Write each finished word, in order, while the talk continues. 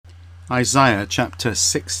Isaiah chapter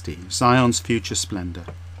 60, Zion's future splendour.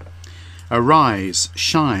 Arise,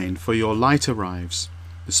 shine, for your light arrives.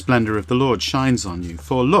 The splendour of the Lord shines on you.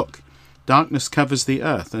 For look, darkness covers the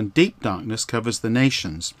earth, and deep darkness covers the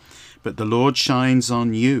nations. But the Lord shines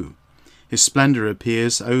on you. His splendour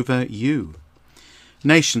appears over you.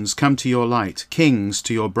 Nations, come to your light, kings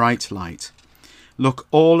to your bright light. Look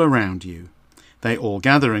all around you. They all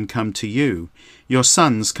gather and come to you. Your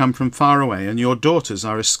sons come from far away, and your daughters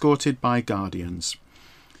are escorted by guardians.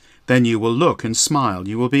 Then you will look and smile,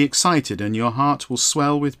 you will be excited, and your heart will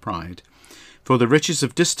swell with pride. For the riches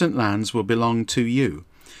of distant lands will belong to you,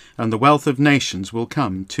 and the wealth of nations will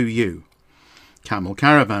come to you. Camel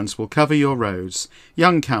caravans will cover your roads,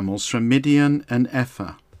 young camels from Midian and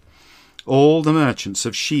Ephah. All the merchants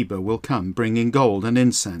of Sheba will come, bringing gold and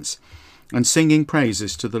incense, and singing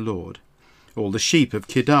praises to the Lord. All the sheep of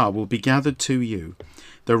Kedar will be gathered to you.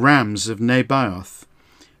 The rams of Nebaioth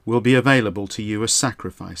will be available to you as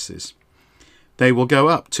sacrifices. They will go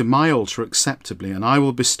up to my altar acceptably, and I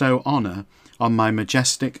will bestow honour on my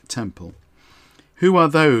majestic temple. Who are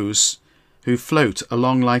those who float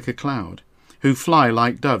along like a cloud, who fly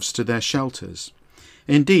like doves to their shelters?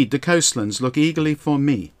 Indeed, the coastlands look eagerly for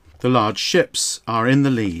me. The large ships are in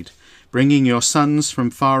the lead, bringing your sons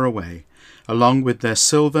from far away, along with their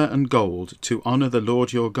silver and gold, to honour the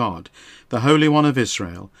Lord your God, the Holy One of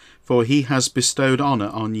Israel, for he has bestowed honour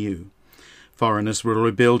on you. Foreigners will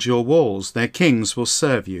rebuild your walls, their kings will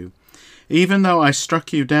serve you. Even though I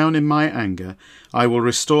struck you down in my anger, I will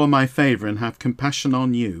restore my favour and have compassion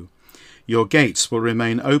on you. Your gates will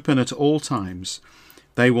remain open at all times.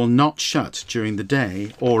 They will not shut during the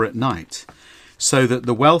day or at night, so that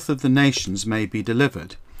the wealth of the nations may be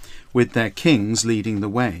delivered, with their kings leading the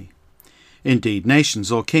way. Indeed,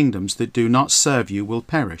 nations or kingdoms that do not serve you will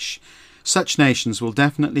perish. Such nations will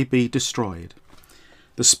definitely be destroyed.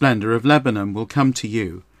 The splendour of Lebanon will come to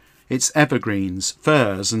you, its evergreens,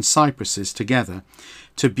 firs and cypresses together,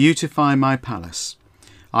 to beautify my palace.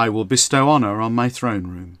 I will bestow honour on my throne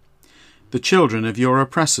room. The children of your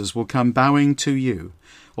oppressors will come bowing to you.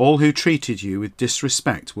 All who treated you with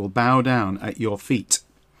disrespect will bow down at your feet.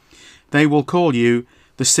 They will call you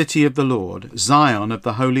the city of the Lord, Zion of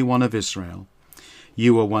the Holy One of Israel.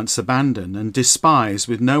 You were once abandoned and despised,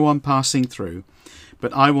 with no one passing through,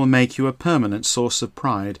 but I will make you a permanent source of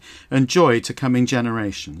pride and joy to coming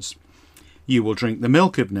generations. You will drink the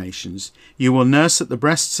milk of nations, you will nurse at the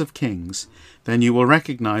breasts of kings. Then you will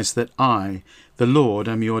recognize that I, the Lord,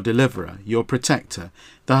 am your deliverer, your protector,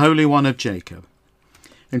 the Holy One of Jacob.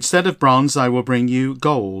 Instead of bronze I will bring you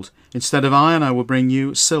gold, instead of iron I will bring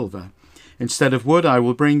you silver. Instead of wood I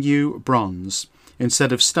will bring you bronze.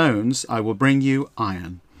 Instead of stones I will bring you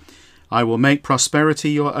iron. I will make prosperity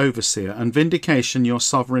your overseer, and vindication your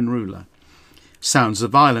sovereign ruler. Sounds of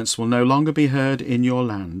violence will no longer be heard in your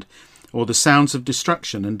land, or the sounds of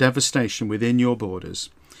destruction and devastation within your borders.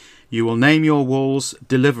 You will name your walls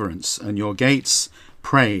Deliverance, and your gates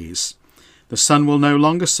Praise. The sun will no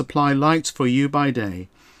longer supply light for you by day,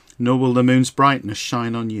 nor will the moon's brightness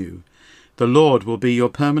shine on you. The Lord will be your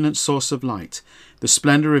permanent source of light. The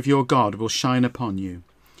splendour of your God will shine upon you.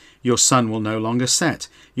 Your sun will no longer set.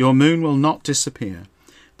 Your moon will not disappear.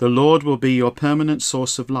 The Lord will be your permanent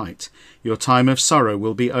source of light. Your time of sorrow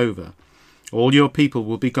will be over. All your people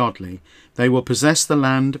will be godly. They will possess the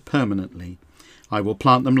land permanently. I will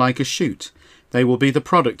plant them like a shoot. They will be the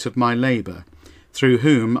product of my labour, through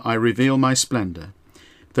whom I reveal my splendour.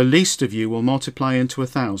 The least of you will multiply into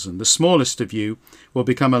 1,000. The smallest of you will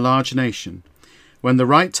become a large nation. When the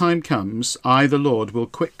right time comes, I, the Lord, will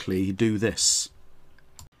quickly do this.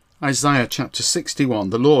 Isaiah chapter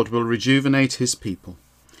 61. The Lord will rejuvenate his people.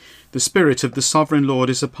 The Spirit of the Sovereign Lord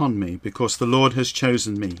is upon me, because the Lord has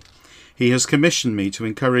chosen me. He has commissioned me to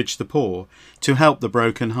encourage the poor, to help the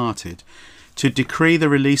broken-hearted, to decree the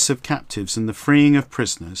release of captives and the freeing of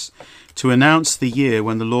prisoners, to announce the year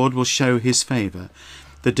when the Lord will show his favour,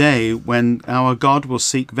 the day when our God will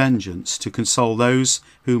seek vengeance, to console those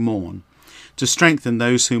who mourn, to strengthen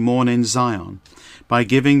those who mourn in Zion, by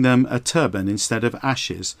giving them a turban instead of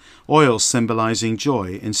ashes, oil symbolizing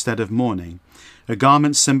joy instead of mourning, a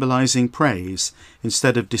garment symbolizing praise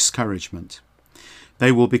instead of discouragement.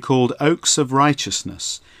 They will be called oaks of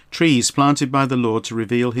righteousness, trees planted by the Lord to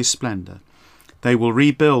reveal his splendour. They will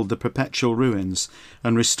rebuild the perpetual ruins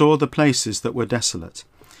and restore the places that were desolate.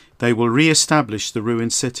 They will re-establish the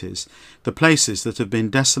ruined cities, the places that have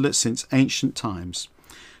been desolate since ancient times.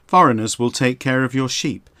 Foreigners will take care of your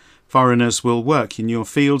sheep. Foreigners will work in your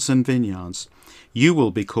fields and vineyards. You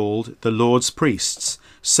will be called the Lord's priests,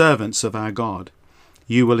 servants of our God.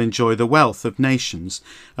 You will enjoy the wealth of nations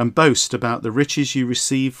and boast about the riches you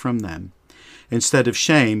receive from them. Instead of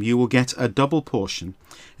shame, you will get a double portion.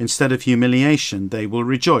 Instead of humiliation, they will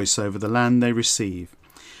rejoice over the land they receive.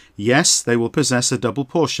 Yes, they will possess a double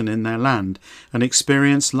portion in their land and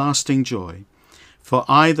experience lasting joy. For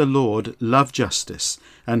I, the Lord, love justice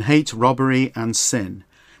and hate robbery and sin.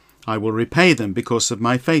 I will repay them because of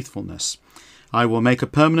my faithfulness. I will make a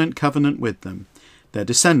permanent covenant with them. Their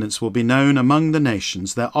descendants will be known among the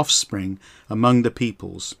nations, their offspring among the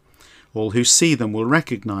peoples. All who see them will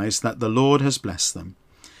recognize that the Lord has blessed them.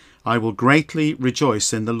 I will greatly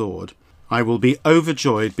rejoice in the Lord. I will be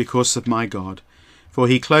overjoyed because of my God. For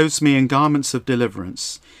he clothes me in garments of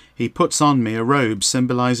deliverance. He puts on me a robe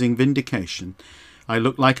symbolizing vindication. I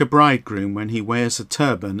look like a bridegroom when he wears a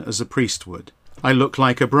turban as a priest would. I look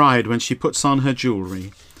like a bride when she puts on her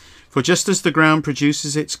jewelry. For just as the ground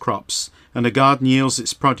produces its crops, and a garden yields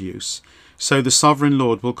its produce, so the sovereign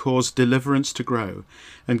Lord will cause deliverance to grow,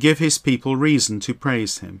 and give his people reason to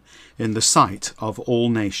praise him in the sight of all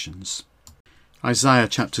nations. Isaiah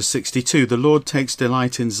chapter 62. The Lord takes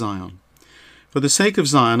delight in Zion. For the sake of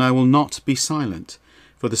Zion I will not be silent.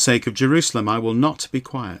 For the sake of Jerusalem I will not be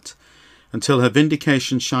quiet, until her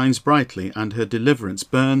vindication shines brightly and her deliverance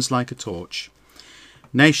burns like a torch.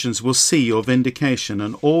 Nations will see your vindication,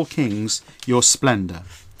 and all kings your splendour.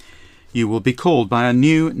 You will be called by a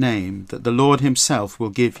new name that the Lord himself will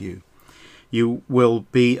give you. You will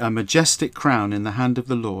be a majestic crown in the hand of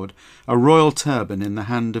the Lord, a royal turban in the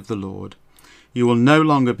hand of the Lord. You will no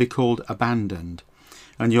longer be called abandoned,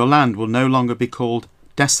 and your land will no longer be called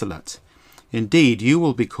desolate. Indeed, you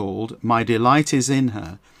will be called, my delight is in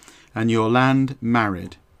her, and your land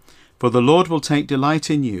married. For the Lord will take delight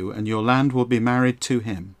in you, and your land will be married to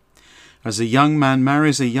him. As a young man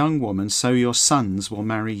marries a young woman, so your sons will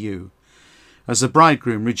marry you. As a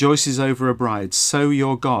bridegroom rejoices over a bride, so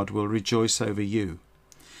your God will rejoice over you.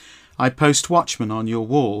 I post watchmen on your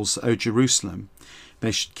walls, O Jerusalem.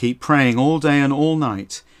 They should keep praying all day and all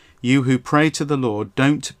night. You who pray to the Lord,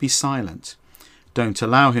 don't be silent. Don't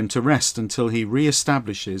allow him to rest until he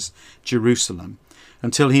re-establishes Jerusalem,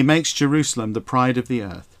 until he makes Jerusalem the pride of the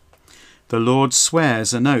earth. The Lord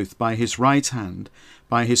swears an oath by his right hand,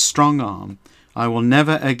 by his strong arm, I will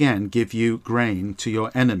never again give you grain to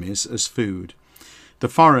your enemies as food. The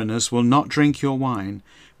foreigners will not drink your wine,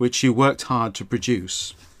 which you worked hard to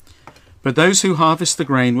produce. But those who harvest the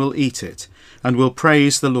grain will eat it, and will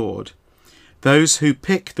praise the Lord. Those who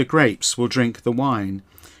pick the grapes will drink the wine,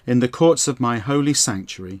 in the courts of my holy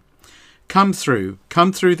sanctuary. Come through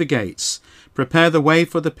the gates, prepare the way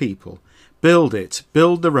for the people, build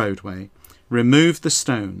the roadway, remove the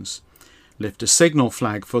stones, lift a signal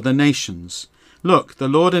flag for the nations. Look, the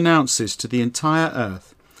Lord announces to the entire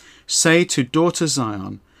earth, say to daughter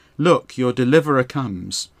Zion, look, your deliverer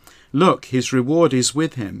comes. Look, his reward is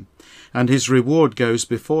with him, and his reward goes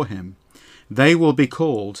before him. They will be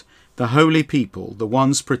called the holy people, the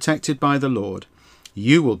ones protected by the Lord.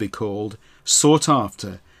 You will be called sought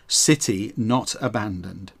after, city not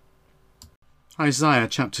abandoned. Isaiah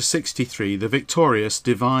chapter 63, the victorious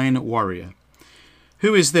divine warrior.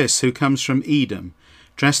 Who is this who comes from Edom,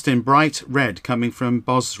 dressed in bright red, coming from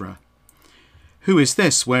Bozrah? Who is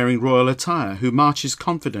this wearing royal attire, who marches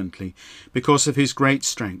confidently because of his great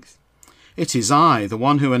strength? It is I, the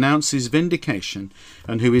one who announces vindication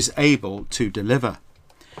and who is able to deliver.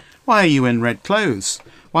 Why are you in red clothes?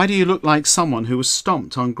 Why do you look like someone who was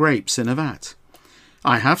stomped on grapes in a vat?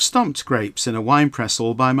 I have stomped grapes in a winepress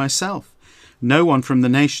all by myself. No one from the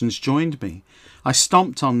nations joined me. I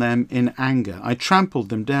stomped on them in anger. I trampled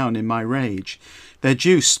them down in my rage. Their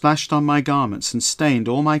juice splashed on my garments and stained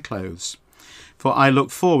all my clothes. For I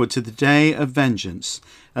looked forward to the day of vengeance,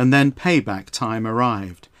 and then payback time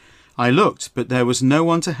arrived. I looked, but there was no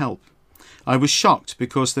one to help. I was shocked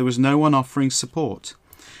because there was no one offering support.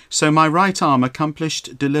 So my right arm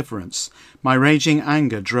accomplished deliverance. My raging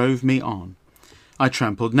anger drove me on. I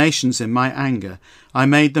trampled nations in my anger. I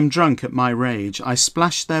made them drunk at my rage. I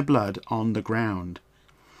splashed their blood on the ground.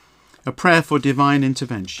 A prayer for divine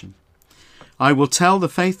intervention. I will tell the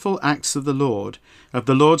faithful acts of the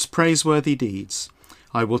Lord's praiseworthy deeds.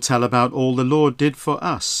 I will tell about all the Lord did for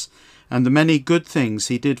us, and the many good things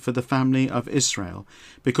he did for the family of Israel,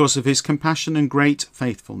 because of his compassion and great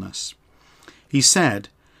faithfulness. He said,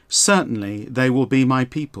 certainly they will be my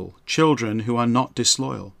people, children who are not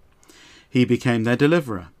disloyal. He became their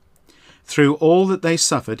deliverer. Through all that they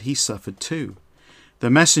suffered, he suffered too. The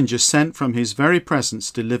messenger sent from his very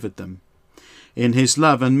presence delivered them. In his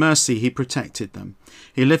love and mercy he protected them.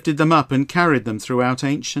 He lifted them up and carried them throughout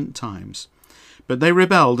ancient times. But they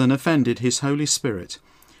rebelled and offended his Holy Spirit.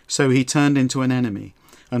 So he turned into an enemy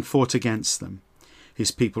and fought against them.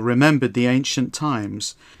 His people remembered the ancient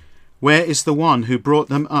times. Where is the one who brought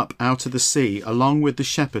them up out of the sea, along with the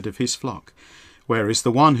shepherd of his flock? Where is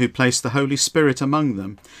the one who placed the Holy Spirit among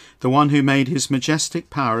them, the one who made his majestic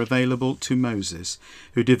power available to Moses,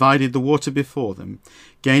 who divided the water before them,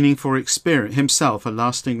 gaining for himself a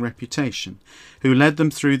lasting reputation, who led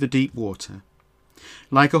them through the deep water?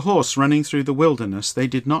 Like a horse running through the wilderness, they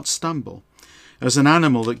did not stumble. As an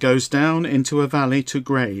animal that goes down into a valley to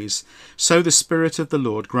graze, so the Spirit of the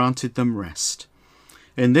Lord granted them rest.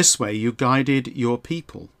 In this way you guided your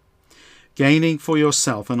people, gaining for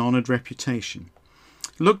yourself an honoured reputation.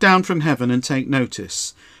 Look down from heaven and take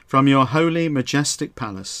notice, from your holy, majestic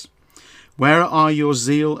palace. Where are your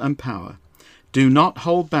zeal and power? Do not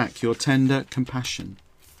hold back your tender compassion.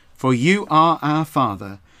 For you are our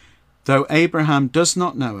Father, though Abraham does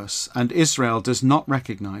not know us and Israel does not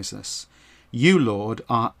recognize us. You, Lord,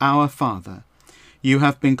 are our Father. You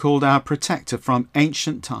have been called our protector from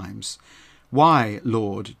ancient times. Why,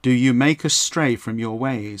 Lord, do you make us stray from your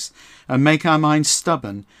ways, and make our minds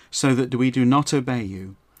stubborn, so that we do not obey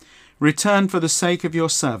you? Return for the sake of your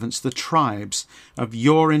servants the tribes of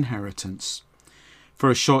your inheritance.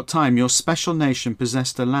 For a short time your special nation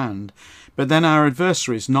possessed a land, but then our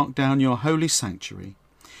adversaries knocked down your holy sanctuary.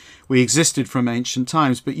 We existed from ancient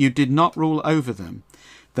times, but you did not rule over them.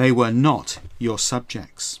 They were not your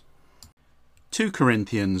subjects. 2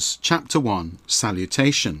 Corinthians chapter 1,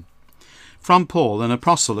 Salutation. From Paul, an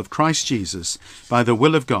apostle of Christ Jesus, by the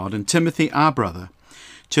will of God, and Timothy our brother,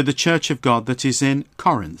 to the church of God that is in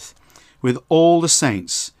Corinth, with all the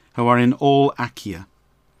saints who are in all Achaia.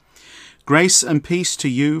 Grace and peace to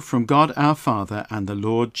you from God our Father and the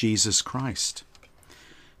Lord Jesus Christ.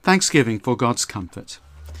 Thanksgiving for God's comfort.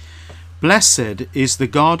 Blessed is the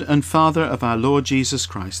God and Father of our Lord Jesus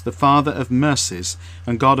Christ, the Father of mercies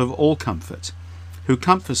and God of all comfort, who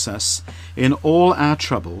comforts us in all our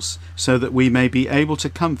troubles, so that we may be able to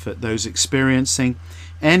comfort those experiencing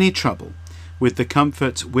any trouble with the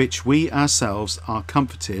comfort which we ourselves are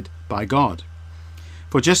comforted by God.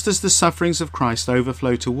 For just as the sufferings of Christ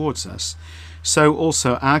overflow towards us, so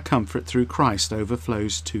also our comfort through Christ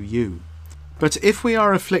overflows to you. But if we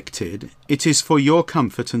are afflicted, it is for your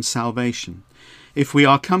comfort and salvation. If we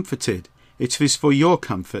are comforted, it is for your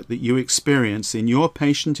comfort that you experience in your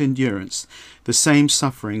patient endurance the same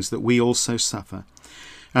sufferings that we also suffer.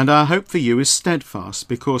 And our hope for you is steadfast,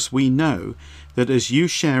 because we know that as you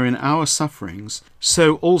share in our sufferings,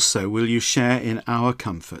 so also will you share in our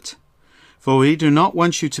comfort. For we do not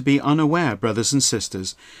want you to be unaware, brothers and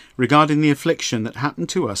sisters, regarding the affliction that happened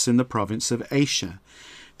to us in the province of Asia,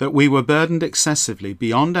 that we were burdened excessively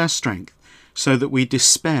beyond our strength, so that we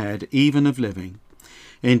despaired even of living.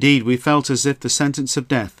 Indeed, we felt as if the sentence of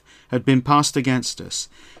death had been passed against us,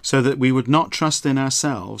 so that we would not trust in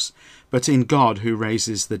ourselves, but in God who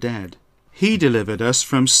raises the dead. He delivered us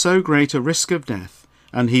from so great a risk of death,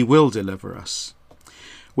 and he will deliver us.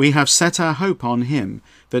 We have set our hope on him,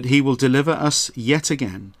 that he will deliver us yet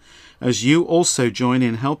again, as you also join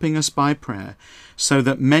in helping us by prayer, so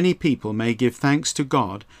that many people may give thanks to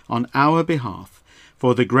God on our behalf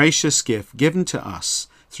for the gracious gift given to us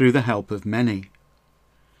through the help of many.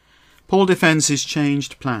 Paul defends his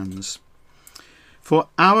changed plans. For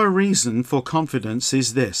our reason for confidence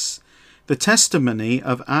is this, the testimony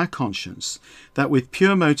of our conscience, that with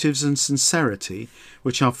pure motives and sincerity,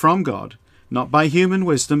 which are from God, not by human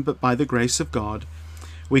wisdom but by the grace of God,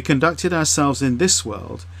 we conducted ourselves in this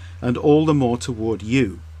world, and all the more toward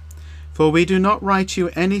you. For we do not write you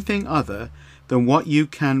anything other than what you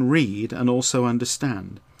can read and also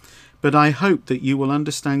understand. But I hope that you will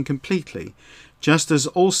understand completely, just as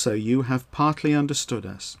also you have partly understood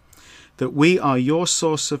us, that we are your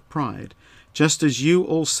source of pride, just as you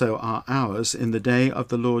also are ours in the day of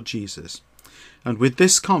the Lord Jesus. And with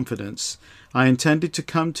this confidence I intended to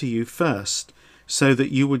come to you first, so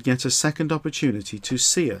that you would get a second opportunity to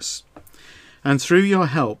see us, and through your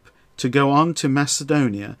help to go on to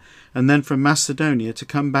Macedonia, and then from Macedonia to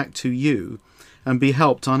come back to you, and be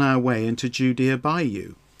helped on our way into Judea by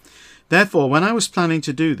you. Therefore, when I was planning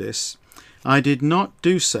to do this, I did not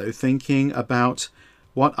do so thinking about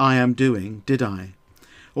what I am doing, did I?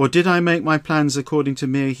 Or did I make my plans according to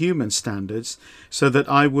mere human standards, so that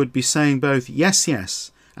I would be saying both yes,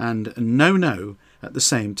 yes, and no, no at the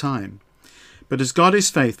same time? But as God is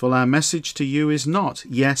faithful, our message to you is not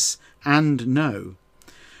yes and no.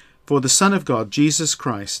 For the Son of God, Jesus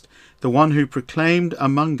Christ, the one who proclaimed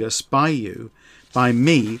among us by you, by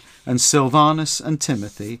me and Silvanus and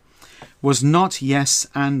Timothy, was not yes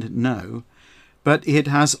and no, but it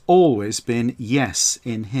has always been yes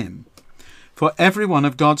in him. For every one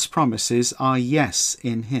of God's promises are yes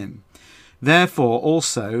in him. Therefore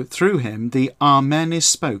also through him the Amen is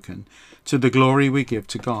spoken, to the glory we give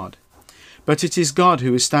to God. But it is God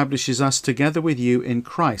who establishes us together with you in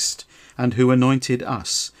Christ, and who anointed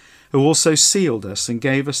us, who also sealed us and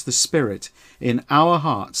gave us the Spirit in our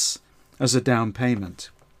hearts as a down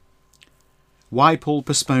payment. Why Paul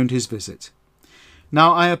postponed his visit.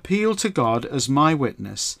 Now I appeal to God as my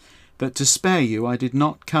witness, that to spare you I did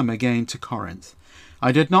not come again to Corinth.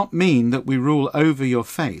 I did not mean that we rule over your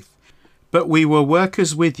faith, but we were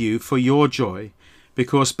workers with you for your joy,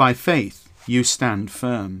 because by faith you stand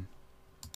firm.